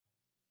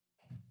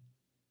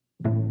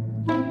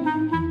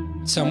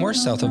Somewhere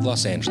south of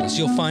Los Angeles,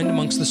 you'll find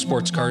amongst the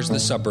sports cars, the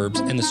suburbs,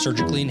 and the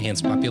surgically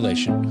enhanced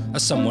population, a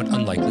somewhat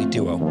unlikely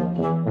duo.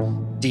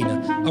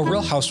 Dina, a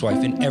real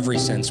housewife in every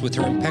sense with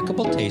her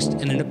impeccable taste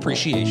and an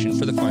appreciation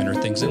for the finer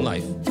things in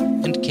life.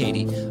 And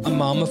Katie, a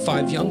mom of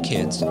 5 young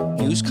kids,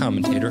 news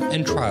commentator,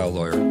 and trial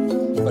lawyer.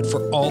 But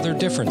for all their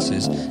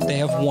differences, they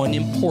have one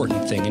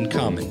important thing in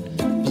common: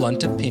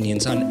 blunt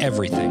opinions on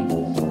everything.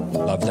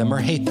 Love them or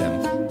hate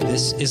them,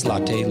 this is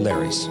Latte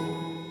Larry's.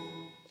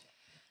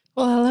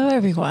 Well, hello,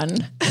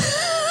 everyone.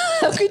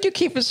 How could you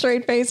keep a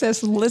straight face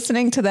as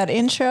listening to that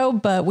intro?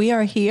 But we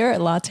are here at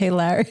Latte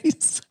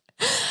Larry's.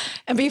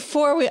 And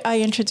before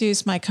I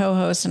introduce my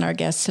co-host and our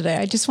guest today,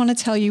 I just want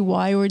to tell you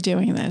why we're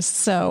doing this.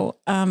 So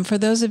for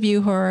those of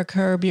you who are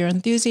Curb Your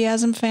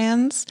Enthusiasm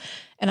fans,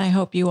 and I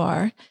hope you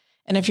are,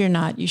 and if you're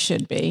not, you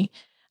should be,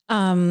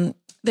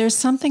 there's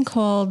something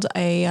called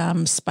a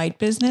spite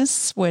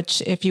business,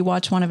 which if you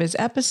watch one of his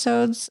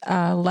episodes,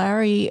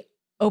 Larry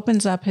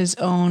opens up his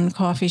own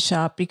coffee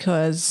shop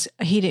because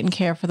he didn't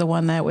care for the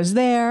one that was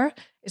there.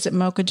 Is it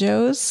Mocha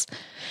Joe's?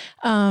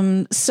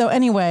 So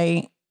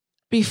anyway,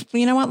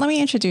 you know what? Let me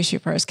introduce you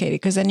first, Katie,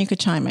 because then you could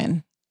chime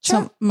in.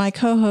 Sure. So my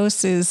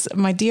co-host is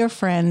my dear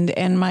friend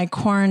and my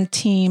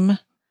quaran-team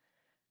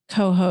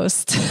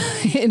co-host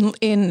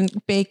in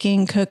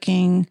baking,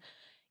 cooking,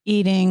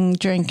 eating,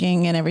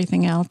 drinking, and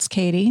everything else.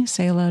 Katie,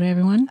 say hello to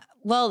everyone.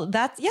 Well,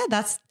 that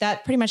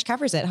pretty much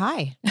covers it.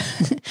 Hi.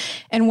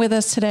 And with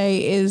us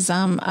today is,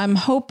 I'm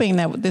hoping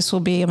that this will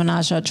be a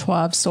menage a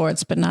trois of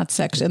sorts, but not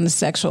in the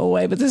sexual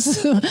way. But this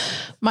is,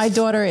 my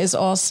daughter is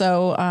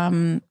also,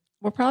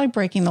 we're probably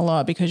breaking the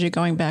law because you're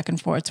going back and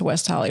forth to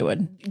West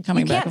Hollywood,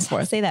 coming back and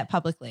forth. Say that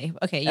publicly.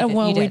 Okay.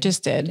 We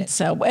just did.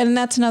 So, and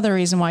that's another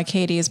reason why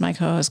Katie is my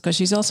co-host, because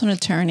she's also an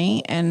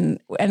attorney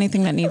and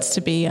anything that needs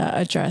to be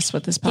addressed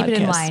with this podcast. Keep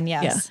it in line.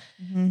 Yes.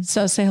 Yeah. Mm-hmm.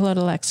 So say hello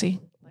to Lexi.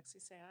 Lexi,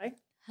 say hi.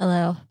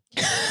 Hello.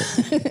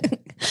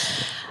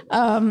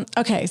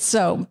 Okay.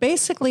 So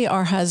basically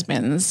our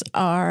husbands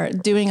are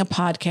doing a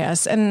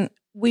podcast and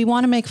we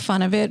want to make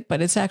fun of it, but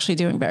it's actually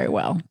doing very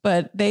well.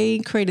 But they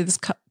created this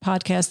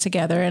podcast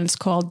together and it's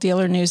called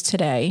Dealer News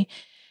Today.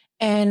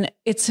 And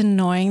it's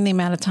annoying the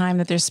amount of time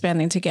that they're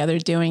spending together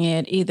doing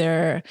it,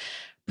 either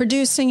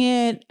producing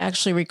it,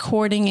 actually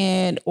recording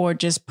it, or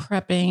just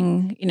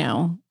prepping,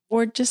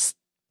 or just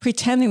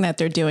pretending that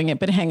they're doing it,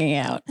 but hanging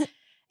out.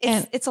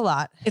 It's a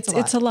lot.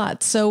 It's a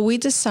lot. So we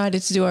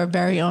decided to do our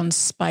very own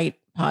spite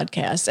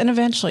podcast. And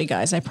eventually,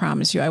 guys, I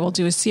promise you, I will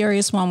do a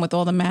serious one with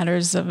all the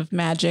matters of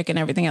magic and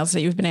everything else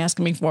that you've been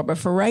asking me for. But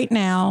for right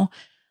now,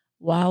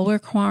 while we're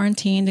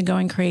quarantined and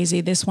going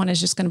crazy, this one is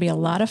just going to be a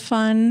lot of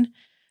fun,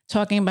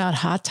 talking about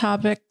hot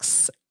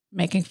topics,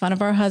 making fun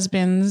of our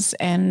husbands,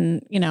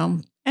 and,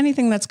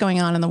 anything that's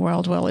going on in the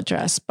world we'll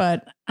address.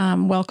 But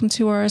welcome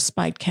to our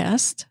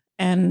Spitecast.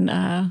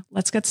 And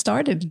let's get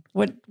started.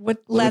 What would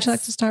you like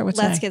to start with?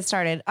 Let's get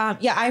started. I'm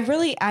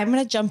going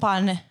to jump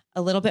on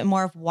a little bit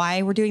more of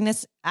why we're doing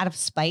this out of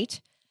spite.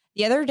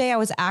 The other day I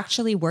was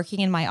actually working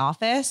in my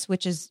office,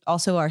 which is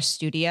also our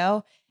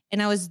studio,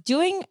 and I was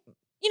doing,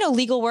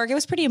 legal work. It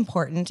was pretty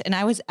important. And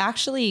I was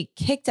actually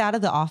kicked out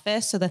of the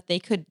office so that they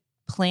could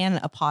plan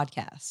a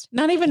podcast.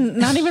 Not even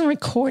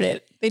record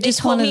it. They just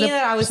told wanted me to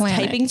that I was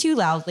typing it too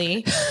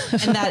loudly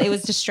and that it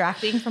was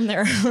distracting from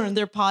their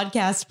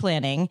podcast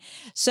planning.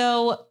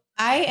 So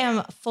I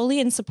am fully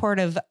in support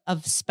of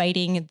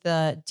spiting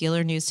the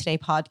Dealer News Today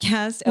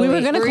podcast. We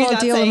were going to call it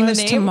Dealer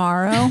News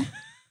tomorrow,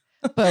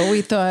 but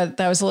we thought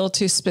that was a little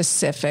too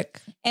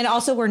specific. And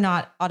also we're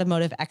not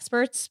automotive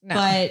experts,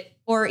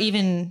 or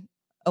even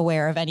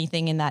aware of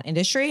anything in that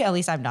industry. At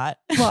least I'm not.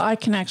 Well, I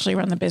can actually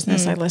run the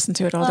business. I listen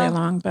to it all day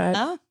long,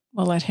 but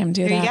we'll let him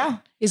do that. There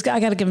you go. I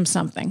got to give him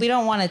something. We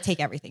don't want to take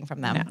everything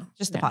from them,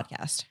 just the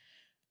podcast.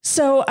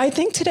 So I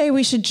think today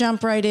we should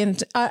jump right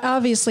into,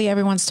 obviously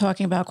everyone's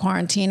talking about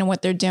quarantine and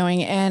what they're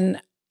doing.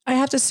 And I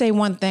have to say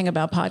one thing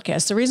about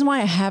podcasts. The reason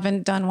why I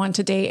haven't done one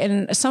today,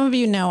 and some of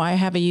you know I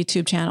have a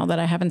YouTube channel that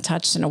I haven't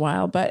touched in a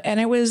while, and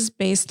it was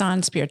based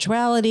on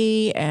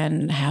spirituality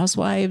and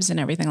housewives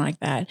and everything like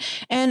that.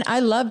 And I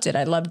loved it.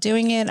 I loved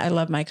doing it. I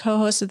loved my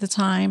co-host at the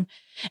time.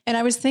 And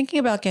I was thinking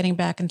about getting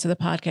back into the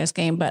podcast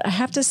game, but I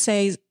have to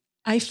say,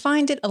 I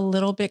find it a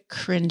little bit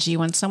cringy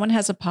when someone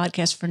has a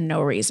podcast for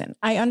no reason.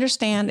 I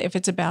understand if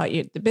it's about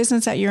you, the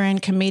business that you're in,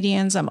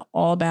 comedians, I'm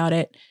all about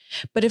it.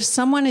 But if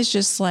someone is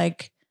just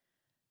like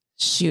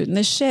shooting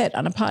the shit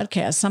on a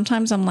podcast,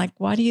 sometimes I'm like,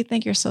 why do you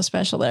think you're so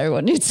special that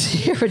everyone needs to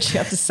hear what you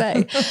have to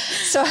say?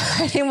 So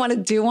I didn't want to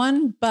do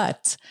one,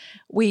 but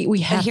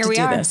we have to do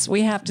this.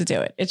 We have to do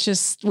it. It's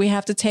just, we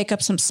have to take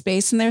up some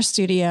space in their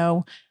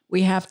studio.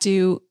 We have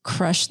to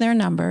crush their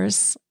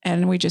numbers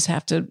and we just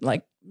have to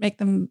make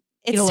them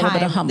eat a little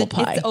bit of humble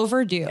pie. It's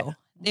overdue.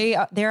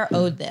 Yeah. They're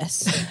owed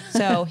this.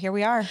 So here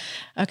we are.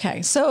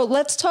 Okay. So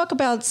let's talk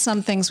about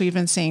some things we've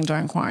been seeing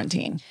during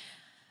quarantine.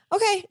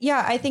 Okay.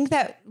 Yeah. I think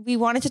that we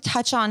wanted to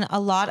touch on a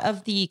lot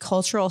of the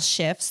cultural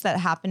shifts that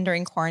happened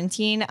during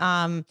quarantine.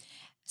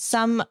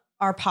 Some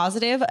are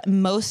positive.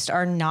 Most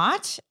are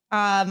not.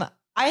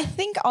 I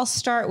think I'll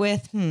start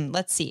with,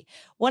 let's see.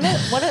 What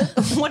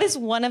is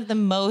one of the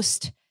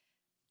most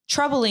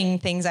troubling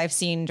things I've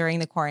seen during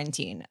the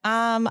quarantine?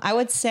 I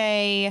would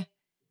say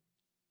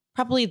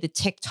probably the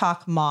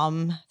TikTok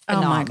mom phenom.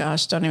 Oh my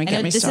gosh, don't even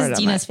get me started on that. This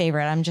is Dina's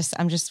favorite. I'm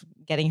just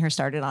getting her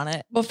started on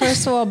it. Well,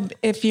 first of all,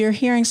 if you're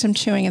hearing some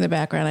chewing in the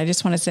background, I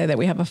just want to say that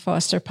we have a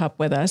foster pup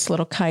with us.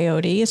 Little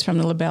Coyote is from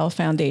the LaBelle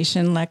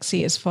Foundation.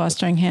 Lexi is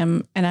fostering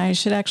him. And I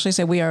should actually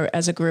say we are,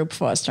 as a group,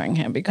 fostering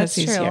him because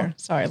he's here.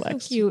 Sorry,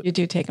 Lex. So you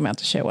do take him out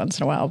to shit once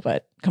in a while,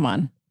 but come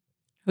on.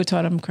 Who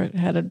taught him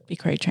how to be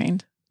crate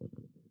trained?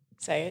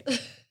 Say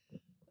it.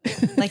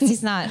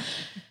 Lexi's not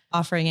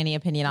offering any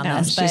opinion on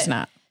this. She's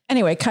not.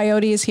 Anyway,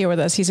 Coyote is here with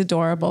us. He's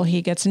adorable.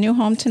 He gets a new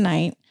home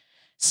tonight.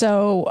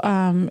 So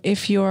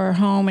if you're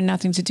home and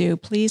nothing to do,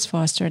 please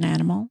foster an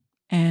animal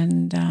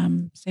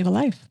and save a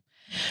life.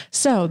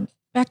 So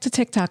back to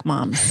TikTok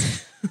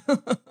moms.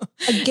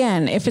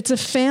 Again, if it's a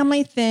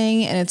family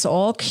thing and it's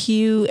all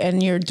cute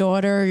and your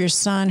daughter, your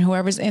son,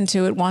 whoever's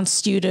into it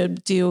wants you to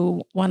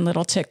do one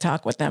little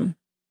TikTok with them,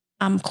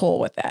 I'm cool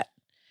with that.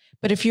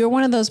 But if you're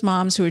one of those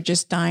moms who are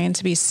just dying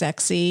to be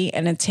sexy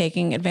and then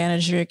taking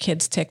advantage of your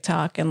kid's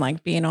TikTok and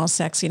like being all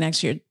sexy next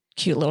to your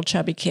cute little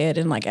chubby kid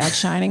and like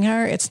outshining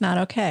her, it's not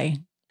okay.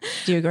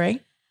 Do you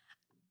agree?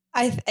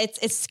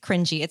 It's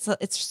cringy.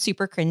 It's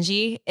super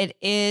cringy.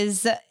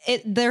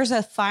 There's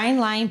a fine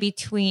line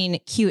between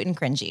cute and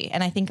cringy.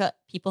 And I think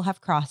people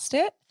have crossed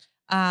it.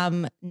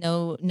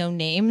 No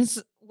names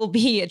will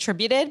be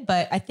attributed,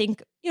 but I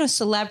think,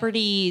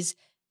 celebrities,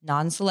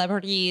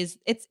 non-celebrities,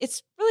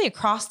 it's really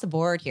across the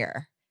board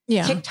here.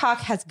 Yeah. TikTok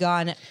has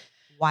gone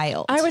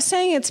wild. I was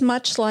saying it's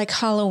much like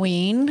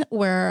Halloween,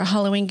 where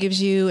Halloween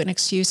gives you an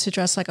excuse to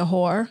dress like a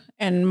whore,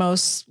 and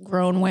most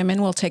grown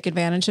women will take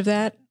advantage of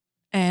that.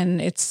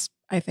 And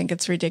I think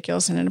it's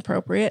ridiculous and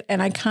inappropriate.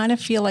 And I kind of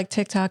feel like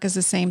TikTok is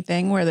the same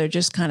thing, where they're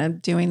just kind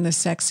of doing the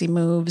sexy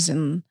moves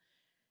and,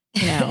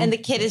 and the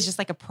kid is just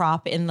like a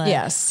prop in the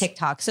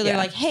TikTok. So they're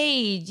like,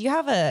 hey, do you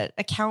have an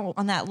account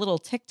on that little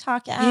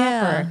TikTok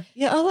app?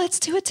 Oh, let's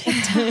do a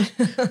TikTok.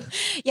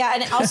 Yeah.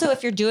 And also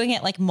if you're doing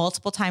it like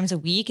multiple times a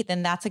week,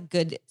 then that's a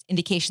good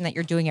indication that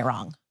you're doing it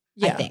wrong.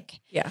 I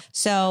think. Yeah.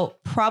 So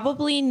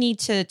probably need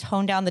to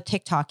tone down the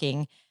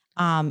TikToking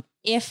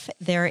if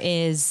there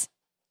is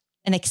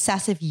an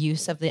excessive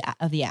use of the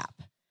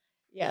app.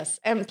 Yes.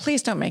 And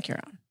please don't make your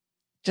own.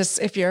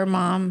 Just if you're a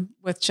mom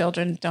with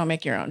children, don't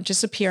make your own.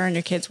 Just appear on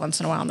your kids once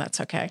in a while and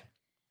that's okay.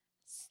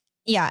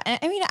 Yeah.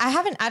 I mean,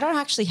 I don't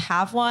actually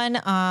have one.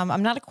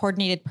 I'm not a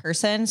coordinated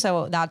person.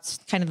 So that's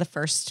kind of the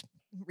first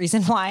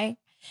reason why.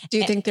 Do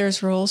you think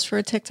there's rules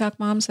for TikTok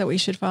moms that we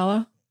should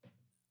follow?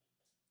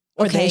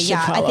 Or okay,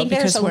 I think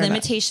there's a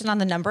limitation on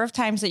the number of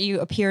times that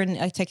you appear in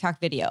a TikTok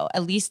video.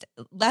 At least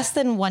less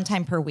than one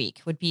time per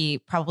week would be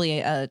probably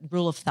a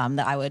rule of thumb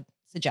that I would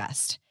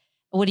suggest.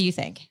 What do you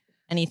think?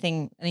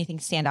 Anything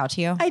stand out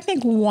to you? I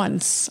think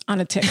once on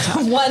a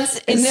TikTok. once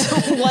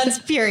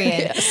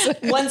period. Yes.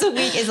 Once a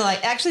week is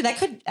like, actually that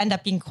could end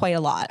up being quite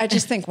a lot. I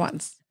just think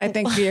once. I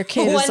think your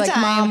kid is like,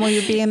 Mom, will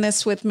you be in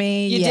this with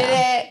me? You did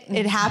it.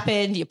 It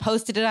happened. You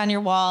posted it on your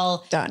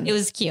wall. Done. It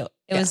was cute.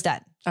 It was done.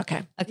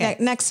 Okay.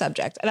 Next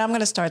subject. And I'm going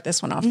to start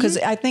this one off because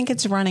I think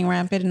it's running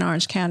rampant in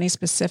Orange County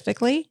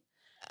specifically.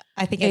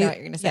 I think I know what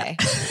you're going to say.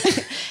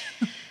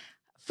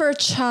 For a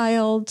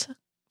child,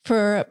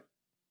 for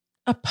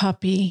a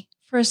puppy,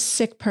 for a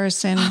sick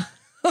person,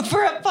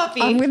 for a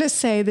puppy, I'm going to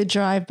say the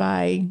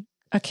drive-by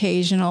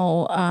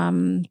occasional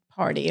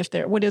party.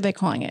 What are they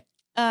calling it?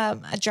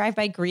 A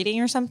drive-by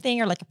greeting or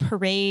something, or like a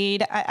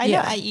parade. I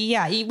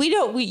know. We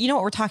know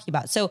what we're talking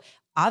about. So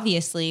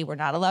obviously we're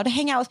not allowed to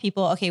hang out with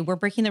people. Okay. We're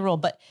breaking the rule,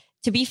 but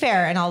to be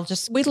fair, and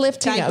we live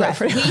together.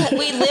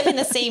 We live in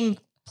the same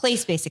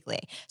place basically.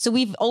 So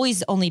we've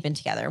always only been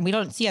together and we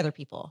don't see other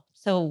people.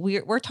 So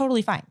we're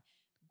totally fine.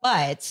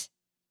 But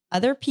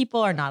other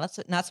people are not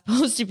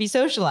supposed to be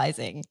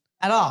socializing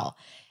at all.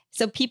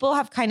 So people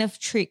have kind of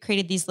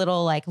created these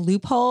little like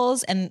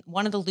loopholes. And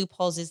one of the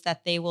loopholes is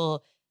that they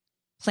will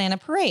plan a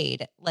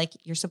parade. Like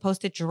you're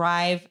supposed to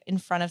drive in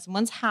front of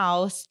someone's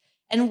house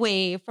and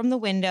wave from the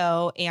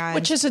window,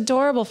 which is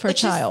adorable for a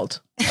child.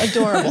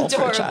 Adorable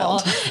for a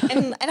child.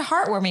 and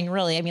heartwarming,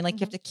 really. I mean, like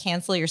you have to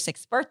cancel your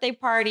 6th birthday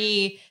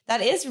party.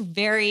 That's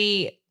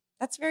very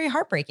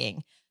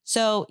heartbreaking.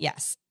 So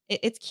yes,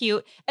 it's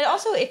cute. And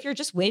also if you're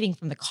just waving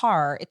from the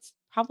car, it's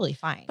probably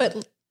fine.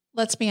 But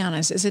let's be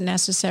honest. Is it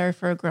necessary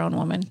for a grown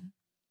woman?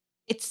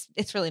 It's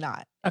really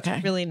not. Okay.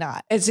 It's really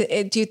not.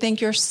 Do you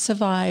think you'll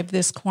survive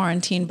this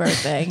quarantine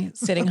birthday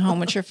sitting home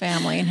with your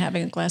family and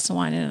having a glass of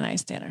wine and a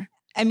nice dinner?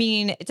 I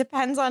mean, it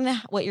depends on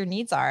what your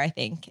needs are. I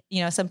think,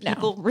 some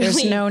people really.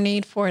 There's no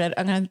need for it.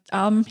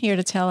 I'm here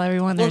to tell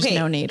everyone there's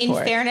no need for it.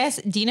 In fairness,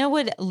 Dina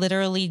would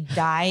literally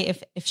die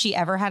if she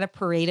ever had a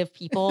parade of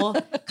people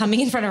coming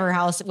in front of her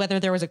house, whether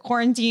there was a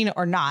quarantine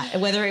or not,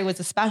 whether it was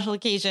a special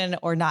occasion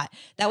or not.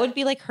 That would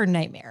be like her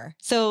nightmare.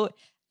 So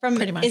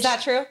pretty much. Is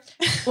that true?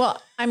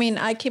 Well, I mean,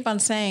 I keep on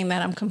saying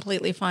that I'm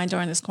completely fine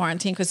during this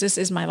quarantine because this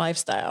is my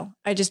lifestyle.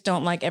 I just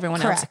don't like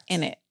everyone else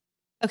in it.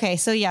 Okay.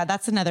 So yeah,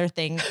 that's another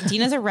thing.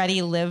 Dina's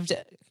already lived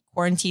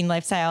quarantine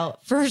lifestyle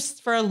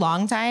for a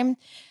long time.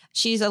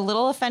 She's a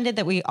little offended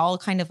that we all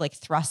kind of like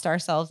thrust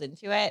ourselves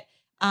into it.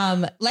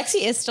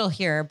 Lexi is still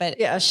here, but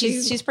Yeah,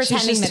 she's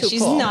pretending that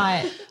she's cool.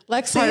 not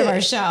Lexi, part of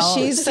our show.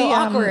 She's so the,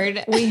 awkward.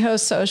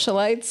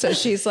 WeHo-socialite. So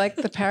she's like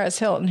the Paris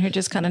Hilton who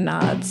just kind of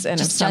nods and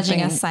Just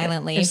judging us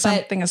silently. If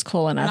something is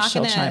cool enough,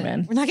 she'll chime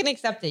in. We're not going to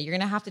accept it. You're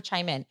going to have to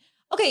chime in.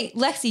 Okay,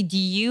 Lexi, do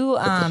you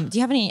have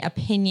any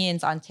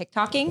opinions on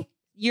TikToking?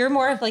 You're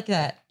more of like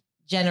the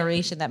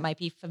generation that might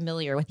be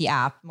familiar with the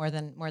app more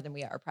than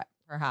we are,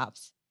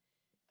 perhaps.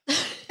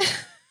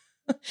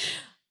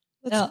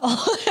 No,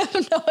 I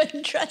have no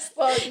interest.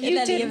 Well,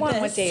 you did one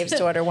with Dave's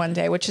daughter one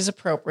day, which is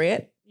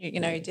appropriate. You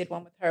did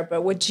one with her,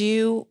 but would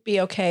you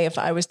be okay if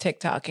I was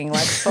TikToking,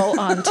 like full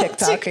on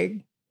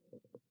TikToking?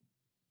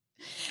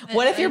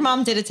 What if your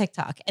mom did a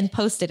TikTok and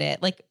posted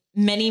it like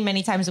many,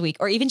 many times a week,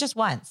 or even just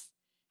once?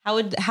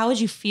 How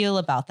would you feel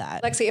about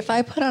that? Lexi, if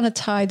I put on a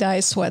tie-dye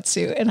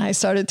sweatsuit and I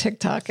started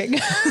TikToking,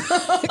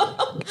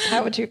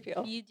 how would you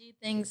feel? You do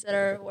things that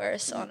are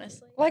worse,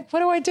 honestly. Like,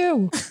 what do I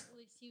do? At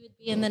least you would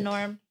be in the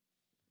norm.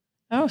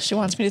 Oh, she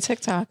wants me to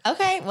TikTok.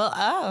 Okay. Well,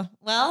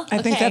 I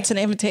think that's an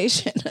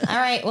invitation. All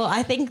right. Well,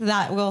 I think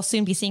that we'll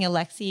soon be seeing a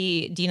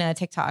Lexi Dina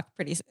TikTok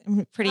pretty.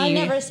 I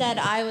never said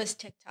I was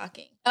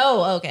TikToking.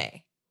 Oh,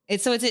 okay.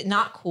 So is it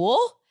not cool?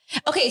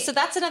 Okay. So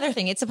that's another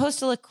thing. It's supposed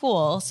to look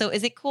cool. So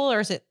is it cool or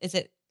is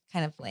it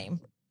kind of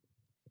lame?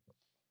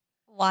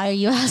 Why are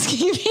you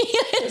asking me?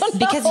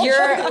 Because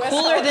you're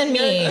cooler than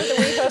me.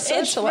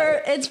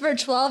 It's for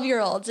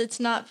 12-year-olds.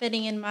 It's not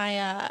fitting in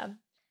my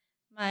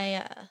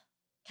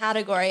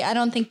category. I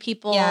don't think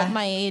people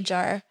my age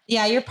are.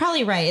 Yeah, you're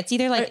probably right. It's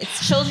either like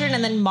it's children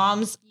and then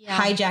moms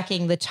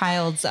hijacking the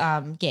child's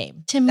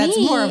game. To me, that's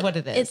more of what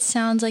it is. It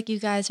sounds like you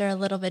guys are a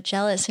little bit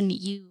jealous and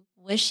you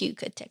wish you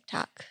could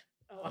TikTok.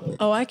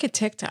 Oh, I could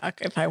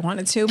TikTok if I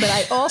wanted to, but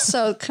I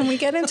also, can we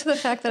get into the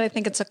fact that I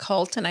think it's a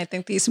cult and I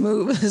think these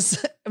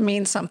moves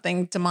mean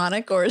something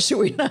demonic, or should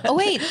we not? Oh,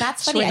 wait,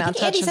 that's funny. I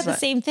think Andy said the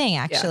same thing,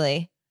 actually.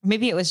 Yeah.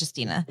 Maybe it was just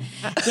Dina.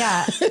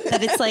 Yeah.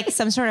 That it's like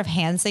some sort of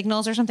hand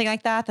signals or something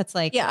like that. That's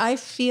like. Yeah, I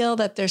feel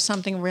that there's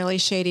something really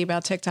shady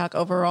about TikTok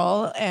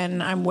overall.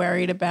 And I'm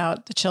worried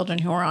about the children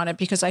who are on it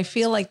because I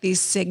feel like these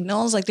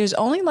signals, like there's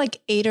only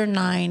like 8 or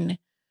 9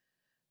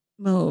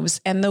 moves.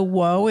 And the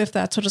whoa, if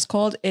that's what it's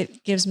called,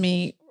 it gives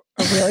me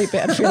a really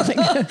bad feeling.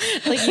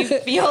 Like you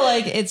feel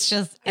like it's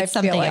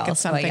something like else.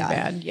 It's something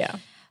bad. Yeah.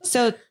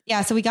 So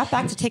we got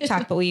back to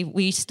TikTok, but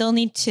we still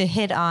need to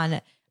hit on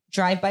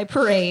drive-by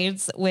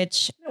parades,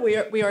 which we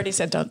already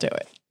said don't do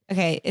it.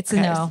 Okay, it's a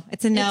no.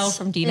 It's a no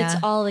from Dina.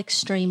 It's all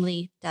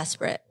extremely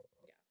desperate.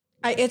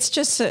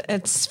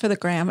 It's for the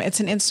gram. It's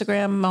an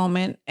Instagram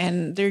moment,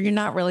 and you're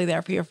not really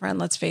there for your friend.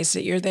 Let's face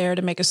it. You're there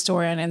to make a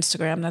story on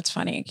Instagram that's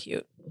funny and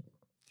cute.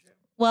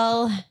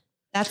 Well,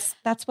 that's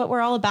what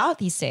we're all about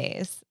these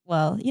days.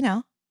 Well,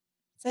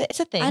 it's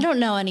a thing. I don't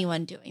know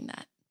anyone doing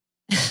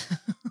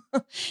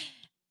that.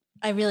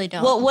 I really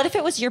don't. Well, what if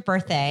it was your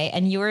birthday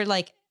and you were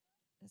like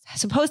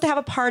supposed to have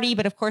a party,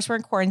 but of course we're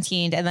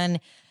quarantined, and then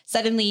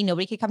suddenly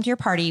nobody could come to your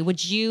party? How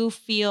would you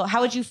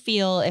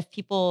feel if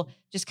people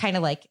just kind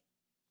of like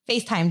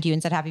FaceTimed you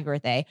and said happy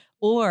birthday,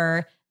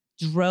 or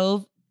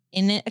drove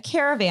in a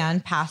caravan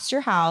past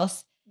your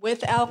house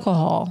with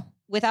alcohol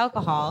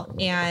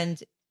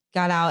and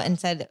got out and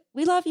said,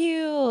 "We love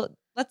you.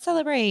 Let's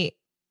celebrate."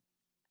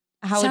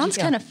 Sounds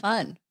kind of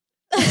fun.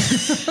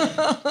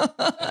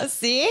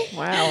 See?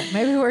 Wow.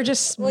 Maybe we're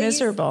just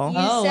miserable.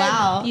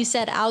 You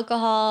said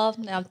alcohol.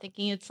 Now I'm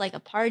thinking it's like a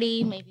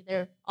party. Maybe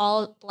they're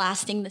all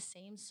blasting the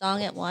same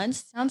song at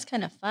once. Sounds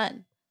kind of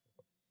fun.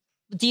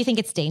 Do you think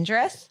it's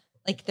dangerous?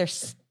 Like they're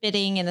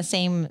spitting in the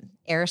same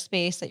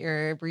airspace that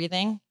you're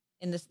breathing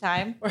in this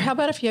time? Or how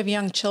about if you have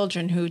young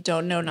children who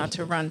don't know not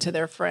to run to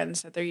their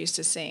friends that they're used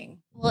to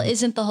seeing? Well,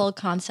 isn't the whole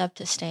concept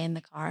to stay in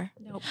the car?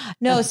 Nope.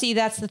 No, see,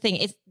 that's the thing.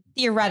 It's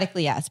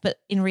theoretically, yes, but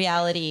in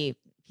reality,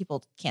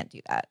 people can't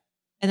do that.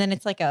 And then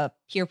it's like a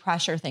peer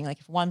pressure thing. Like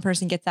if one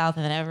person gets out,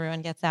 then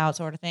everyone gets out,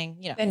 sort of thing.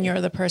 Then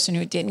you're the person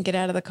who didn't get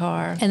out of the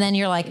car. And then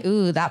you're like,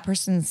 ooh, that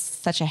person's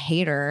such a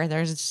hater.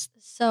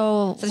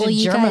 So will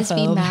you guys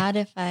be mad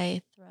if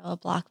I throw a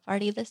block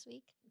party this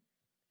week?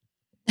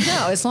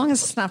 No, as long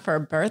as it's not for a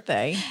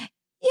birthday.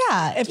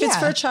 Yeah. If it's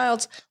for a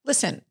child's,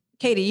 listen,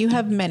 Katie, you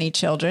have many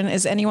children.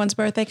 Is anyone's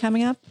birthday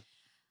coming up?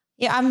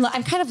 Yeah,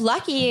 I'm kind of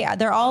lucky.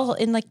 They're all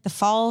in like the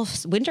fall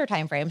winter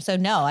time frame. So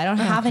no, I don't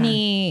have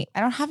any.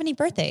 I don't have any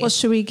birthdays. Well,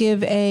 should we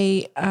give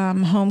a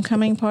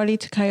homecoming party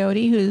to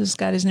Coyote, who's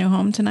got his new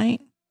home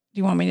tonight? Do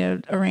you want me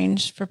to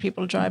arrange for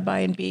people to drive by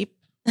and beep?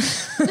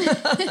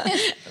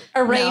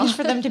 Arrange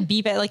for them to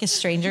beep at like a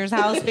stranger's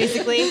house,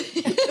 basically.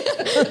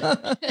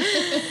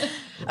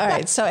 All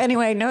right. So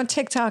anyway, no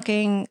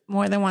TikToking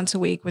more than once a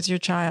week with your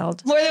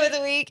child. More than once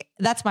a week.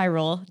 That's my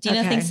rule.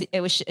 Dina thinks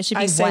it should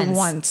be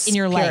once in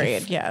your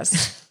period, life.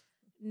 Yes.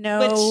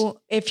 No,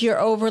 if you're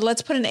over,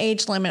 let's put an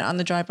age limit on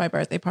the drive-by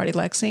birthday party,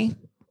 Lexi.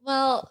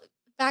 Well,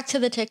 back to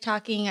the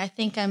TikToking. I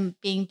think I'm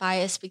being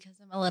biased because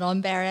of I'm a little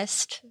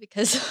embarrassed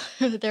because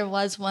there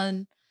was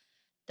one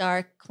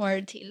dark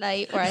quarantine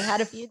night where I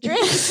had a few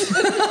drinks.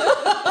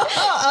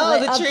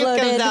 The truth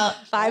comes out.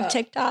 5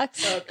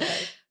 TikToks. Okay.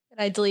 And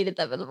I deleted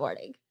them in the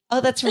morning.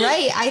 Oh, that's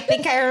right. I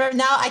think I remember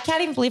now. I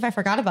can't even believe I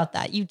forgot about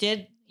that. You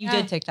did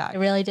TikTok. I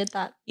really did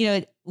that. You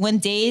know, when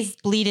days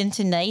bleed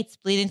into nights,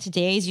 bleed into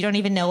days, you don't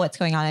even know what's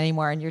going on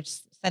anymore. And you're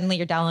just suddenly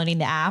you're downloading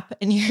the app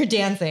and you're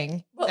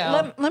dancing. Well,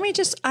 So. let me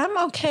just, I'm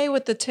okay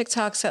with the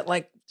TikToks that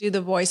like do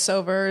the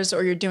voiceovers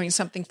or you're doing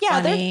something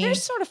Yeah, funny. they're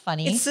sort of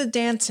funny. It's the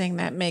dancing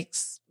that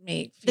makes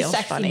me the feel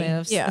sexy funny.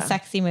 moves. Yeah. The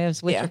sexy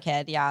moves with your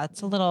kid. Yeah.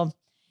 It's a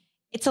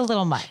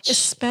little much.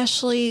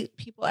 Especially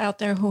people out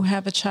there who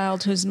have a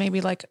child who's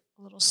maybe like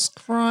a little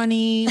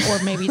scrawny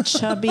or maybe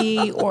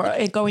chubby or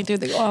going through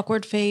the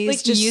awkward phase.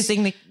 Like just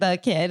using the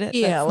kid.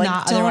 Yeah, that's like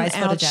not don't otherwise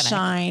photogenic.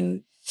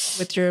 outshine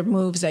with your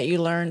moves that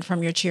you learned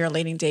from your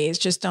cheerleading days.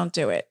 Just don't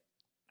do it.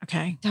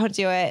 Okay. Don't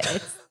do it.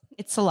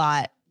 It's a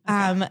lot.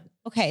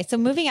 Okay. So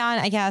moving on,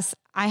 I guess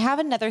I have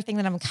another thing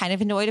that I'm kind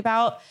of annoyed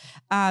about.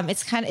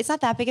 It's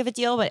not that big of a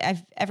deal, but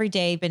I've every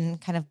day been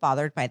kind of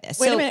bothered by this.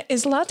 Wait a minute.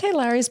 Is Latte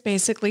Larry's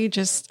basically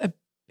just a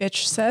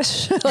bitch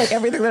sesh? Like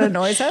everything that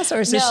annoys us? Or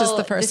is this just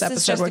the first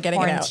episode we're getting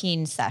it out?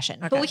 Quarantine session.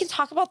 Okay. But we can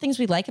talk about things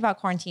we like about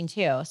quarantine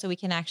too. So we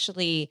can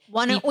actually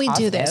Why don't we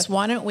do this?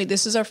 Why don't we,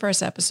 this is our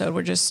first episode.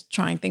 We're just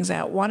trying things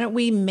out. Why don't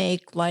we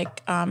make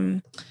like,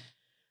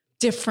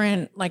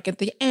 different, like at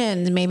the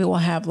end, maybe we'll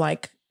have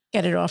like,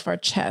 get it off our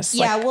chest.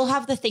 Yeah, like, we'll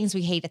have the things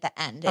we hate at the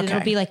end. And Okay.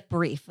 it'll be like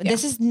brief. Yeah.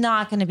 This is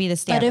not going to be the But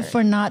standard. if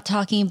we're not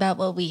talking about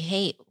what we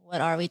hate, what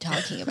are we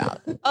talking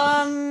about?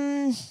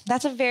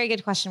 That's a very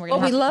good question.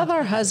 well, we love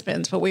our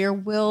husbands, but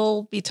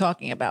will be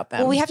talking about them.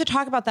 Well, we have to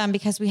talk about them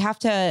because we have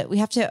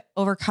to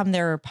overcome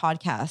their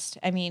podcast.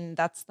 I mean,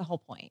 that's the whole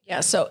point. Yeah.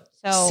 So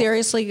So-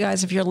 seriously,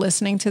 guys, if you're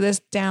listening to this,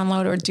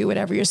 download or do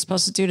whatever you're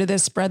supposed to do to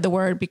this, spread the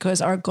word,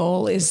 because our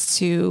goal is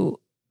to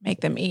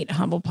make them eat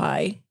humble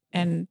pie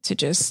and to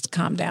just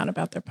calm down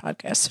about their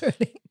podcast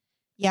already.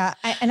 Yeah.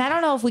 And I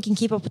don't know if we can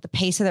keep up with the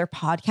pace of their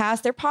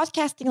podcast. They're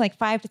podcasting like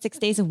 5 to 6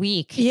 days a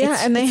week. Yeah.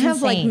 And they it's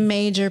have like insane.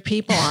 major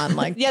people on,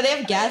 like, Yeah, they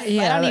have guests.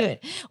 Yeah, I don't even.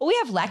 Well, we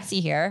have Lexi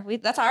here.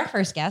 That's our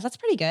first guest. That's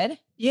pretty good.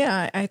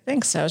 yeah, I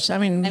think so. I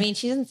mean,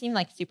 She doesn't seem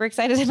like super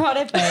excited about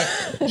it,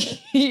 but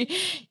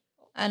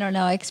I don't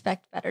know. I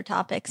expect better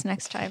topics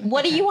next time.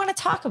 what do you want to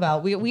talk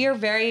about? We are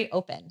very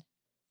open.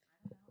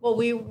 well,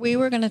 we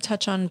were going to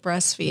touch on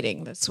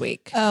breastfeeding this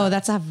week. Oh,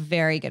 that's a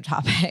very good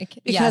topic.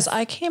 Because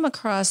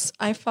Yes.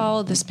 I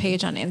followed this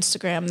page on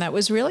Instagram that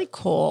was really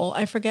cool.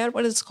 I forget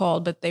what it's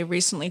called, but they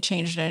recently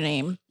changed their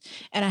name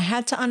and I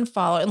had to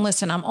unfollow. And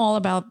listen, I'm all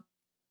about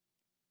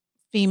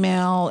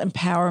female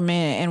empowerment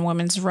and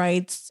women's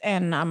rights.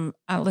 And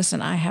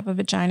listen, I have a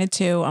vagina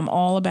too. I'm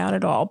all about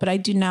it all, but I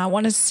do not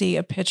want to see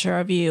a picture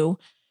of you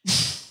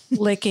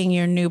licking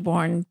your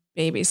newborn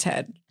baby's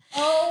head.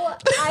 Oh,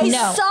 I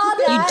No, saw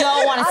that. you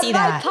don't wanna on see my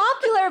that.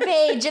 popular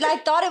page, and I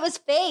thought it was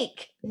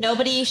fake.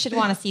 Nobody should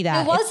want to see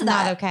that. Who was It's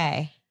not that?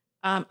 okay.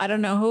 I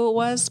don't know who it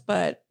was,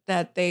 but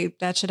that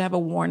should have a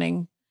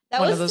warning. That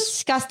One was of those-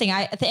 disgusting.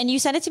 And you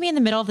sent it to me in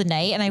the middle of the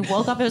night, and I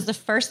woke up. It was the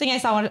first thing I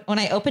saw when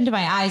I opened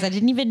my eyes. I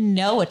didn't even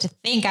know what to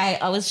think.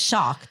 I was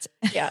shocked.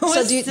 Yeah. It So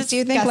was do you think,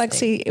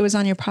 disgusting. Lexi, it was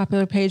on your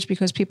popular page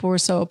because people were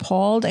so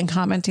appalled and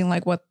commenting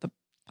like, what the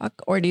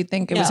fuck? Or do you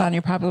think it was No. on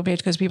your popular page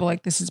because people are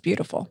like, this is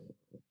beautiful?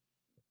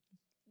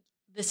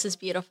 This is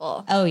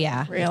beautiful. Oh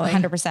yeah, Really?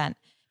 100%.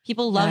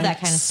 People love that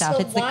kind of stuff.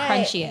 So It's the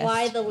crunchiest.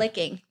 Why the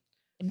licking?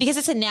 Because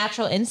it's a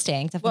natural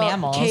instinct of Well,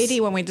 mammals.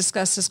 Katie, when we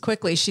discussed this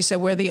quickly, she said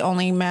we're the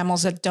only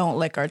mammals that don't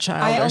lick our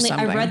child I or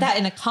something. read that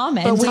in a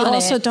comment. But we on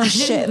also it. don't I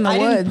shit didn't- in the I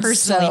woods. didn't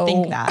personally so-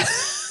 think that.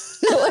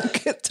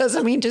 Like, it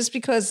doesn't mean just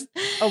because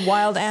a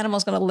wild animal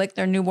is going to lick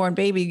their newborn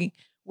baby,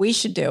 we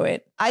should do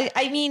it.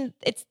 I mean,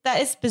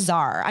 that is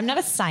bizarre. I'm not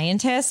a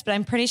scientist, but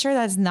I'm pretty sure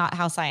that's not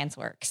how science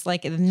works.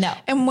 Like, no.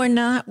 And we're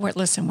not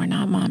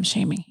mom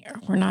shaming here.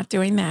 We're not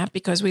doing that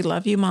because we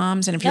love you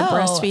moms. And if you're No.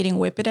 breastfeeding,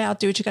 whip it out,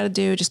 do what you got to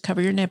do. Just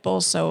cover your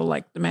nipples. So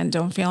like the men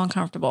don't feel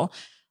uncomfortable,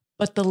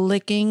 but the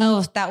licking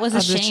Oh, that was a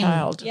of the shame.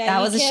 child. Yeah, that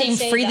you was a can't shame.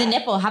 say Free the that.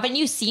 nipple. Haven't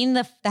you seen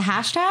the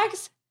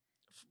hashtags?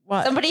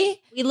 What? Somebody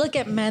We look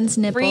at men's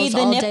nipples free the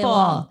all day nipple.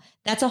 long.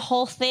 That's a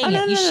whole thing. Oh,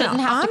 no, You no, no.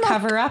 shouldn't have to I'm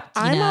cover up.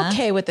 Dina. I'm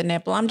okay with the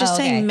nipple. I'm just Oh,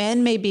 okay. saying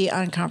men may be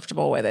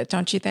uncomfortable with it.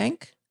 Don't you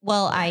think?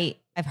 Well,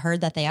 I've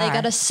heard that they are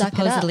gotta suck it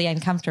up. supposedly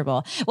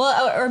uncomfortable.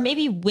 Well, or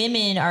maybe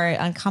women are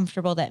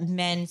uncomfortable that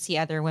men see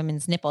other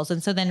women's nipples.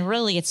 And so then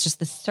really it's just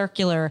the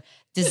circular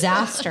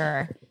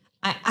disaster.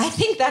 I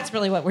think that's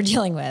really what we're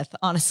dealing with,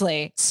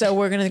 honestly. So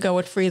we're going to go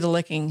with free the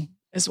licking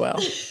as well.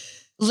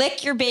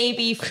 Lick your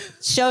baby,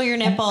 show your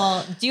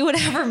nipple, do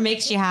whatever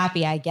makes you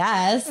happy, I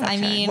guess. I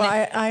Okay. mean,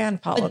 well, I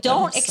unfollowed but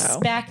don't them, so.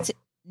 expect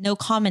no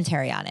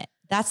commentary on it.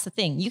 That's the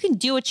thing. You can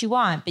do what you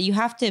want, but you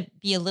have to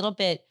be a little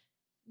bit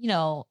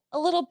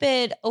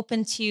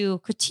open to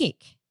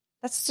critique.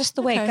 That's just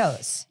the way it Okay.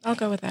 goes. I'll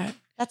go with that.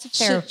 That's a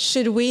fair.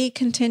 Should we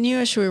continue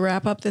or should we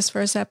wrap up this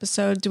first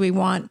episode? Do we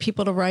want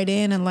people to write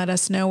in and let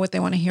us know what they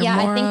want to hear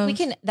more I think of? we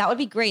can. That would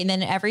be great. And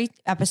then every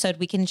episode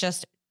we can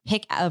just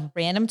pick a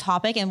random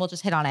topic and we'll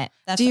just hit on it.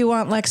 Do you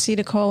want Lexi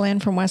to call in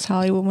from West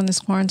Hollywood when this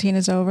quarantine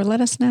is over?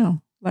 Let us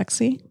know,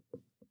 Lexi.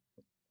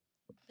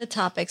 The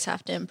topics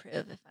have to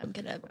improve if I'm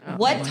going to.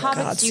 What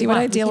topics do you see want?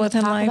 what I deal with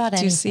in life? Do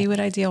anything. you see what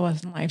I deal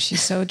with in life?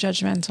 She's so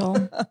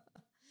judgmental.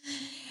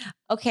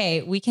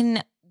 Okay, we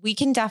can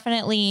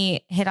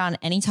definitely hit on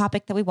any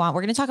topic that we want.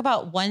 We're going to talk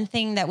about one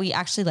thing that we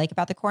actually like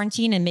about the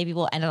quarantine, and maybe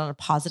we'll end it on a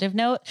positive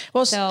note.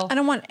 Well, so I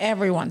don't want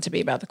everyone to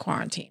be about the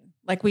quarantine.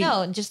 Like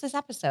no, just this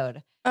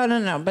episode. Oh,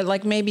 no. But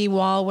like maybe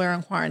while we're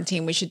in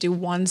quarantine, we should do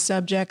one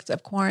subject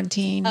of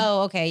quarantine.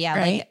 Oh, okay. Yeah.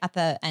 Right? Like at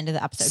the end of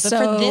the episode. But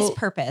So, for this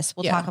purpose,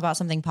 we'll talk about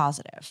something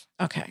positive.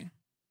 Okay.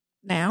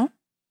 Now?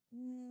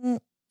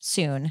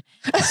 Soon.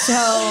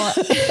 So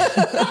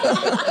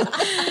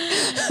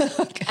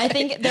I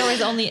think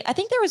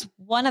there was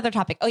one other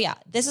topic. Oh yeah.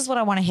 This is what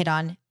I want to hit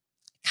on.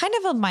 Kind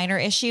of a minor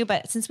issue,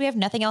 but since we have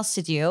nothing else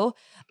to do,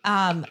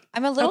 I'm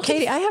a little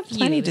Katie, I have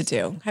plenty to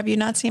do. Have you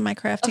not seen my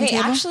crafting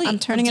table? Actually, I'm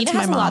turning Dina into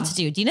my has mom. a lot to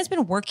do. Dina's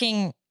been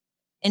working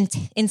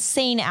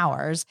insane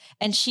hours,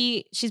 and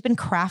she's been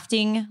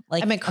crafting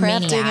like I've been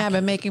crafting. I've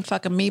been making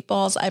fucking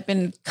meatballs.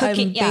 I'm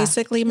Cooking,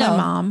 basically my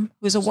mom,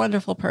 who's a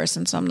wonderful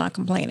person, so I'm not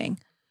complaining.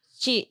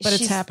 But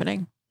it's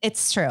happening.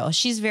 It's true.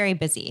 She's very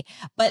busy.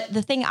 But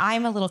the thing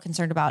I'm a little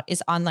concerned about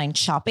is online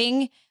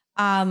shopping.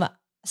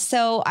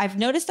 So I've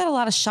noticed that a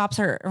lot of shops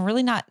are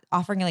really not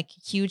offering like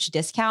huge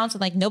discounts,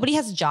 and like nobody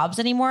has jobs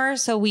anymore.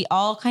 So we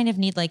all kind of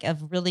need like a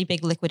really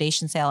big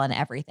liquidation sale on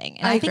everything.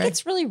 And I think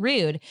it's really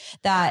rude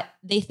that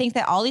they think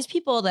that all these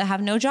people that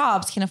have no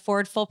jobs can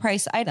afford full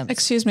price items.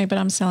 Excuse me, but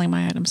I'm selling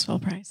my items full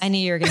price. I knew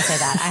you were going to say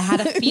that. I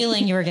had a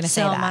feeling you were going to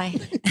say that.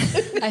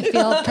 I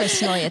feel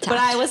personally attacked. But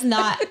I was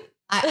not.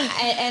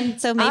 And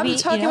so maybe I'm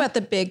talking about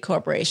the big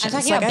corporations. I'm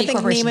talking about big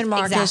corporations. Neiman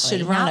Marcus Exactly.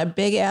 should run a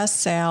big ass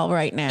sale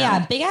right now.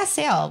 Yeah, big ass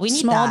sale. We need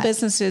small that.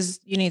 businesses.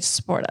 You need to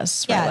support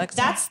us. Yeah, right,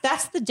 Lexi?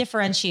 that's the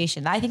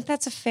differentiation. I think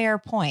that's a fair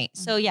point.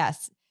 So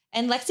yes,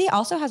 and Lexi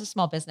also has a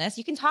small business.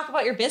 You can talk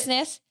about your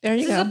business. There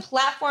you go. This is a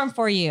platform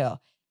for you.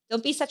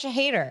 Don't be such a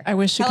hater. I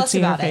wish you could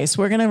see her face.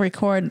 We're going to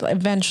record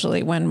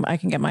eventually when I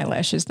can get my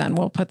lashes done.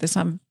 We'll put this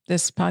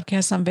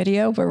podcast on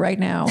video. But right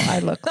now I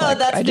look like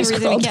that's I the just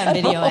reason we can't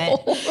video it.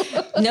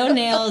 it. No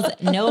nails,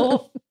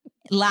 no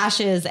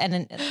lashes,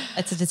 and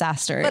it's a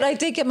disaster. But I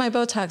did get my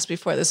Botox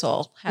before this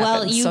all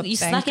happened. Well, you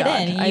snuck it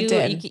in. I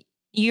did.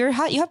 You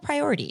have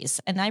priorities,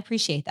 and I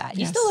appreciate that. You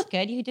Yes. still look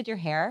good. You did your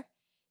hair.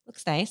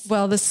 Looks nice.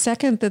 Well, the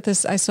second that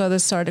I saw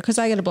this started, because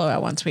I get a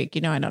blowout once a week.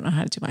 You know, I don't know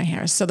how to do my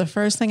hair. So the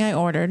first thing I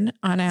ordered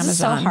on Amazon, this is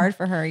so hard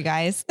for her, you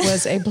guys,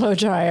 was a blow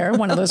dryer,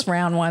 one of those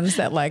round ones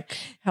that like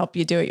help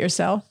you do it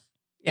yourself.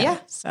 Yeah.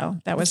 So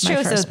that was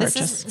my first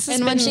purchase.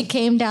 And when she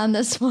came down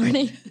this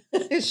morning,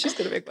 she's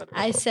gonna make fun of me.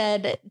 I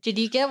said, "Did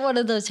you get one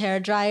of those hair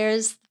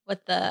dryers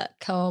with the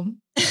comb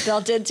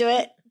built into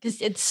it?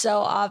 Because it's so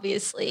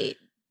obviously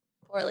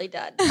poorly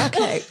done."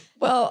 Okay.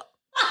 Well,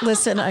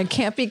 listen, I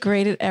can't be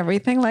great at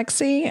everything,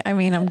 Lexi. I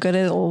mean, I'm good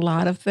at a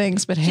lot of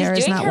things, but hair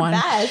is not one.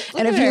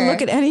 And if you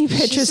look at any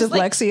pictures of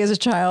Lexi as a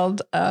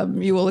child,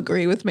 you will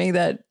agree with me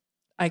that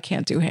I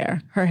can't do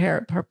hair.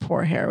 Her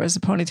poor hair was a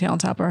ponytail on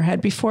top of her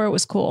head before it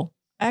was cool.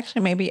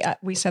 Actually, maybe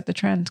we set the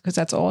trend because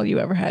that's all you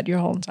ever had your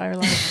whole entire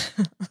life.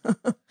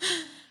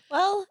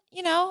 Well,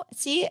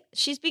 see,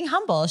 she's being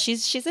humble.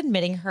 She's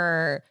admitting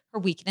her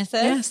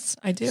weaknesses. Yes,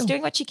 I do. She's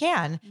doing what she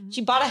can. Mm-hmm.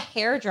 She bought a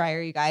hair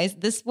dryer, you guys.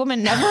 This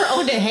woman never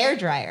owned a hair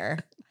dryer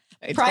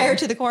prior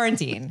to the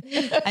quarantine.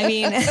 I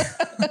mean,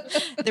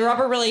 the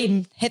rubber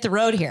really hit the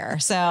road here.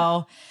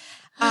 So,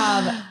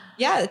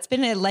 yeah, it's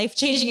been a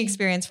life-changing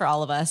experience for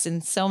all of us in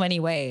so many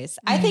ways.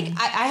 I think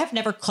I have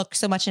never cooked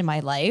so much in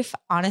my life.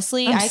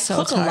 Honestly, I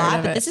cook a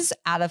lot, but this is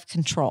out of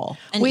control.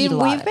 And we've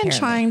been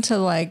trying to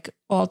like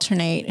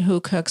alternate who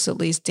cooks at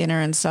least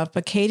dinner and stuff,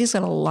 but Katie's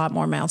got a lot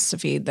more mouths to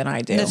feed than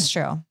I do. That's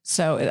true.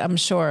 So I'm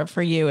sure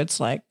for you, it's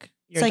like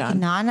you're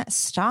done.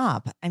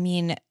 Non-stop. I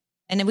mean,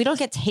 and then we don't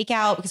get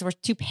takeout because we're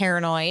too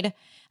paranoid.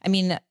 I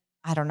mean,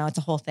 I don't know. It's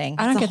a whole thing.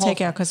 I don't get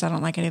takeout because I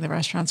don't like any of the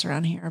restaurants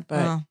around here,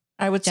 but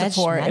I would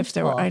support if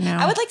there were. I know.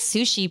 I would like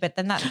sushi, but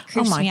then that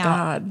creeps me out.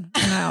 Oh my God.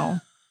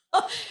 No.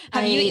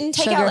 Have you eaten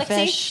takeout, Lexi?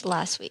 Fish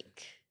last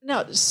week.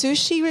 No,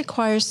 sushi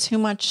requires too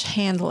much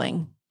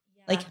handling.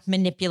 Like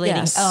manipulating.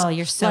 Yes. Oh,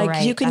 you're so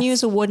right. You can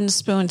use a wooden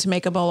spoon to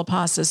make a bowl of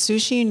pasta.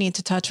 Sushi, you need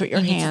to touch with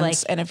your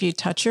hands. And if you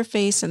touch your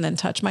face and then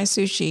touch my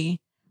sushi,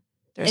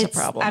 there's a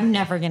problem. I'm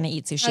never going to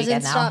eat sushi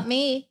again now. Stop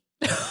me.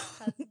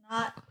 That's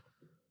not.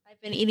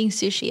 I've been eating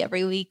sushi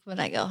every week when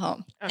I go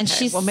home.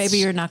 Okay. And maybe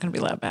you're not going to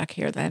be allowed back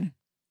here then.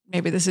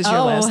 Maybe this is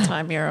your last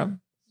time you're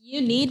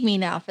You need me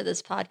now for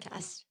this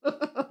podcast.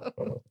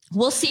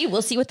 We'll see.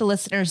 We'll see what the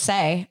listeners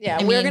say.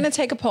 Yeah, we're going to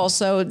take a poll.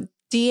 So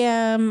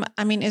DM,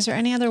 I mean, is there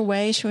any other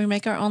way? Should we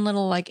make our own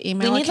little like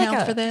email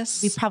account for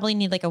this? We probably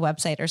need like a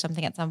website or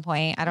something at some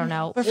point. I don't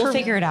know. But we'll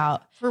figure it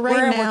out. For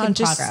right now,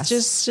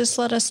 just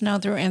let us know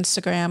through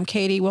Instagram.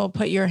 Katie will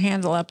put your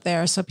handle up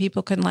there so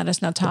people can let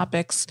us know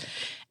topics.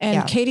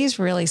 And Katie's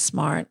really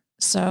smart.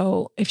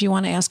 So if you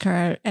want to ask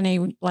her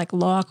any like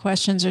law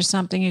questions or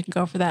something, you can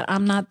go for that.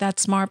 I'm not that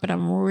smart, but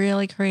I'm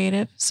really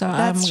creative. So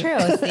That's true.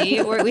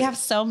 See, we have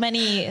so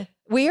many.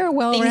 We are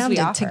well-rounded.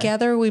 We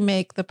Together, we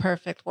make the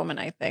perfect woman,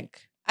 I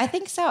think. I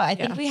think so. I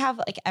think we have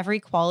like every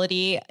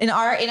quality in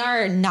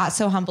our not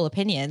so humble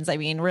opinions. I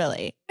mean,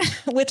 really,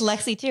 with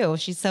Lexi too.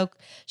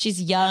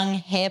 She's young,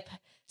 hip,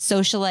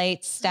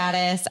 socialite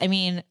status. I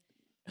mean,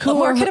 what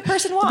more could a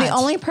person want? The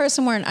only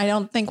person I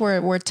don't think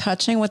we're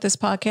touching with this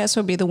podcast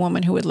would be the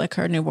woman who would lick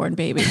her newborn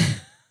baby.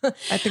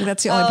 I think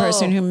that's the only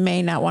person who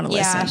may not want to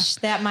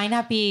listen. That might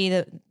not be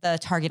the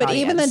target but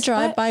audience. Even the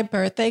drive-by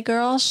birthday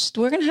girl,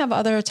 we're going to have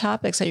other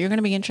topics that you're going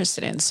to be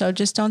interested in. So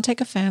just don't take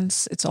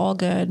offense. It's all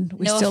good.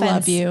 We still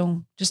love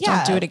you. Just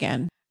don't do it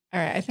again. All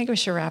right. I think we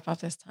should wrap up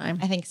this time.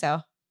 I think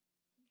so.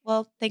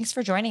 Well, thanks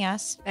for joining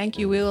us. Thank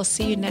you. We will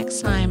see you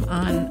next time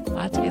on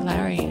Latte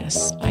Larry, a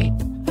Spite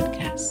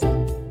podcast.